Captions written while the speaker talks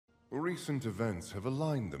Recent events have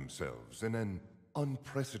aligned themselves in an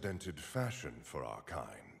unprecedented fashion for our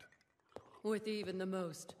kind. With even the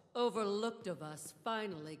most overlooked of us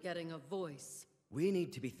finally getting a voice. We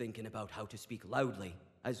need to be thinking about how to speak loudly,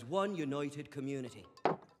 as one united community.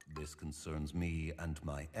 This concerns me and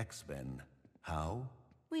my X-Men. How?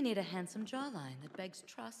 We need a handsome jawline that begs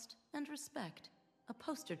trust and respect. A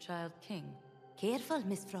poster child king. Careful,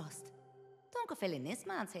 Miss Frost. Don't go filling this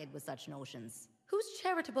man's head with such notions. Whose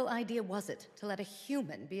charitable idea was it to let a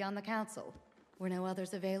human be on the council? Were no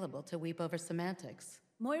others available to weep over semantics?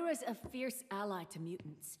 Moira's a fierce ally to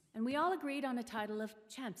mutants, and we all agreed on a title of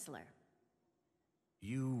Chancellor.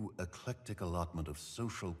 You eclectic allotment of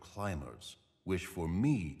social climbers wish for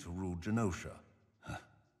me to rule Genosha.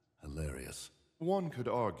 Hilarious. One could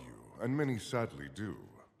argue, and many sadly do,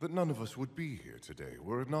 that none of us would be here today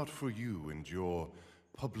were it not for you and your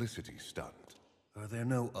publicity stunt. Are there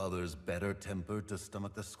no others better tempered to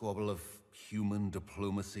stomach the squabble of human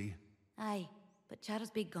diplomacy? Aye, but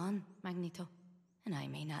Charles be gone, Magneto. And I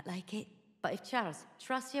may not like it. But if Charles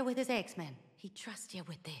trusts you with his X-Men, He'd trust you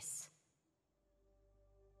with this.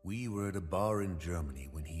 We were at a bar in Germany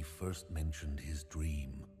when he first mentioned his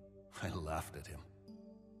dream. I laughed at him.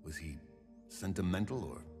 Was he sentimental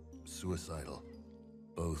or suicidal?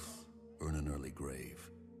 Both earn an early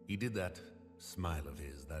grave. He did that smile of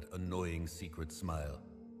his, that annoying secret smile.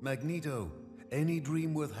 Magneto, any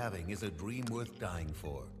dream worth having is a dream worth dying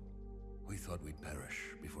for. We thought we'd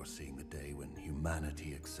perish before seeing the day when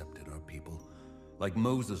humanity accepted our people. Like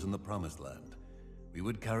Moses in the Promised Land. We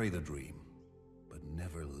would carry the dream, but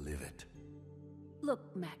never live it.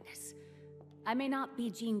 Look, Magnus. I may not be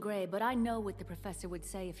Jean Grey, but I know what the professor would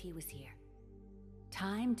say if he was here.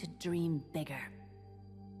 Time to dream bigger.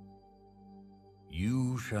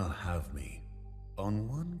 You shall have me, on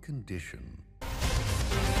one condition.